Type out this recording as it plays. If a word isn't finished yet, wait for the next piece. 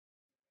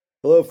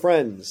Hello,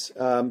 friends.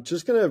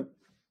 Just going to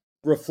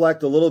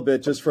reflect a little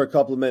bit just for a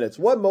couple of minutes.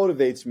 What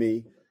motivates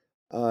me?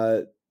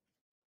 Uh,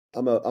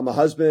 I'm a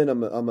husband.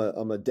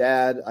 I'm a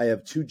dad. I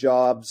have two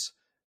jobs,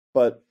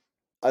 but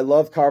I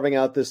love carving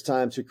out this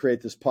time to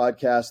create this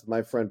podcast with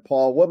my friend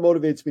Paul. What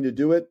motivates me to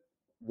do it?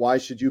 Why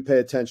should you pay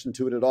attention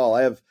to it at all?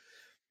 I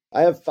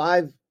have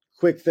five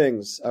quick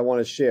things I want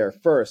to share.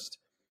 First,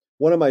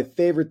 one of my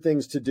favorite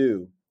things to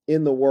do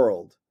in the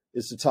world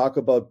is to talk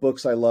about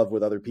books I love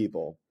with other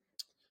people.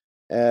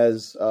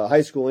 As a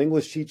high school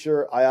English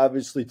teacher, I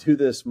obviously do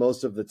this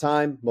most of the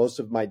time, most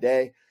of my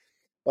day.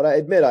 But I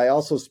admit I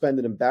also spend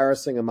an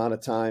embarrassing amount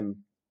of time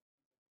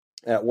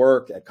at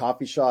work, at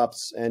coffee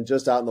shops, and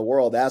just out in the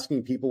world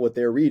asking people what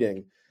they're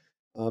reading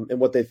and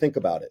what they think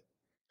about it.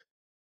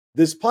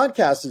 This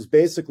podcast is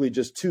basically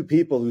just two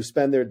people who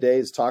spend their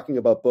days talking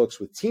about books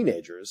with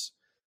teenagers,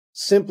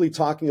 simply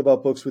talking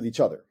about books with each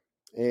other,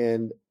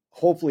 and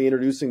hopefully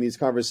introducing these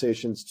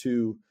conversations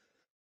to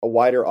a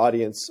wider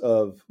audience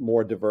of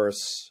more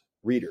diverse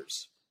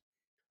readers.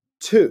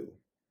 Two,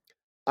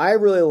 I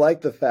really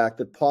like the fact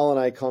that Paul and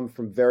I come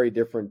from very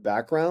different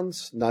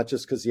backgrounds, not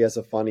just because he has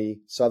a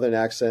funny Southern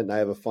accent and I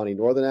have a funny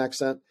Northern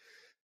accent,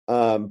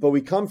 but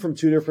we come from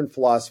two different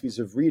philosophies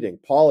of reading.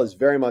 Paul is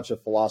very much a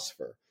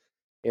philosopher,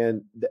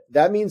 and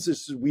that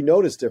means we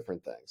notice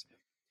different things.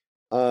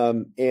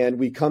 And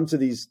we come to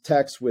these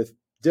texts with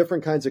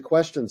different kinds of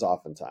questions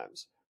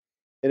oftentimes.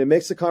 And it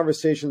makes the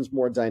conversations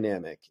more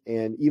dynamic.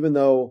 And even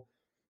though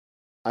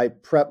I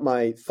prep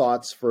my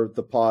thoughts for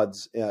the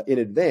pods in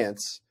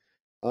advance,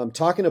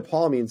 talking to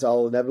Paul means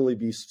I'll inevitably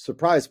be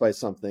surprised by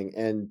something.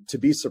 And to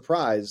be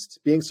surprised,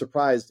 being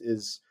surprised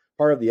is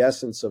part of the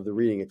essence of the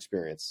reading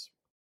experience.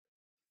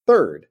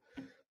 Third,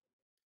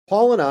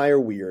 Paul and I are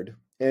weird,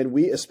 and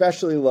we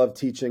especially love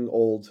teaching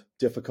old,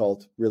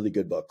 difficult, really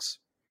good books.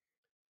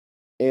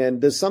 And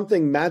there's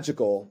something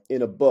magical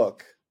in a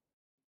book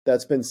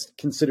that's been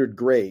considered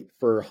great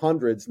for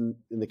hundreds, in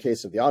the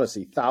case of the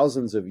Odyssey,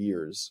 thousands of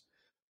years.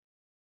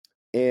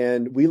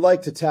 And we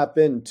like to tap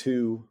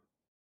into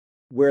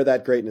where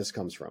that greatness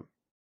comes from.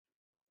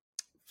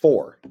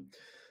 Four,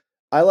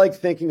 I like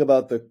thinking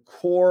about the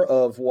core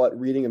of what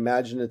reading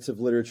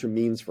imaginative literature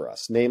means for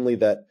us, namely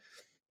that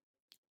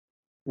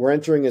we're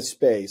entering a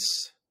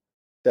space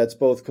that's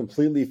both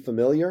completely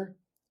familiar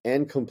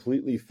and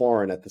completely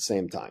foreign at the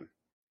same time.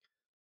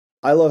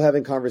 I love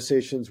having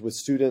conversations with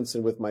students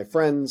and with my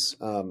friends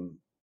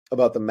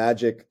about the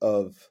magic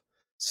of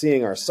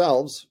seeing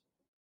ourselves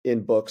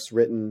in books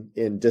written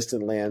in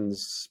distant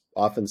lands,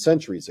 often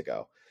centuries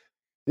ago.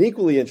 And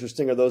equally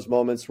interesting are those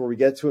moments where we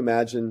get to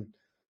imagine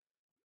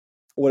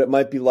what it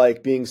might be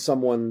like being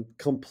someone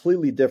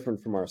completely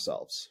different from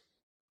ourselves.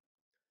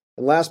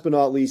 And last but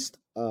not least,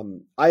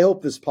 I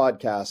hope this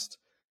podcast,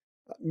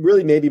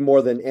 really maybe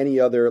more than any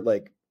other,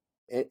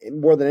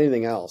 more than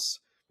anything else,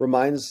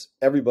 reminds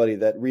everybody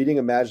that reading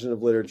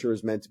imaginative literature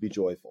is meant to be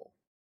joyful,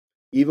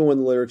 even when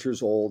the literature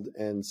is old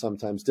and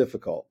sometimes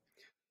difficult.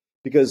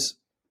 Because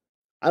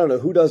I don't know,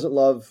 who doesn't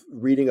love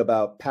reading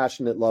about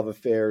passionate love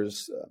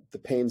affairs, the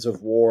pains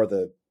of war,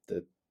 the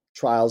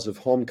trials of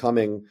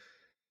homecoming,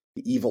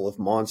 the evil of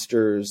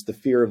monsters, the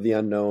fear of the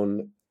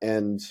unknown,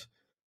 and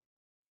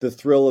the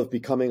thrill of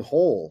becoming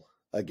whole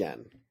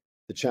again,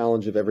 the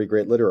challenge of every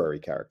great literary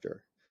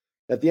character.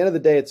 At the end of the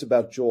day, it's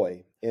about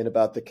joy and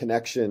about the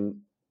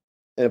connection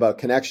and about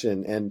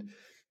connection. And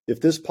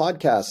if this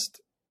podcast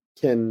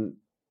can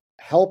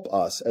help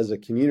us as a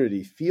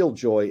community feel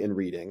joy in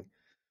reading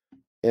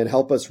and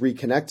help us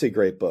reconnect to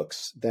great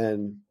books,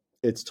 then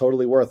it's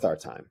totally worth our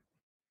time.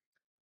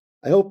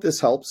 I hope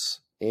this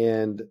helps,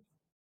 and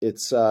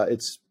it's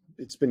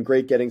been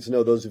great getting to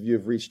know those of you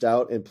who've reached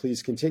out, and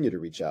please continue to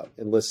reach out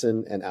and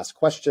listen and ask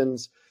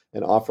questions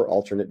and offer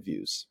alternate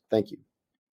views. Thank you.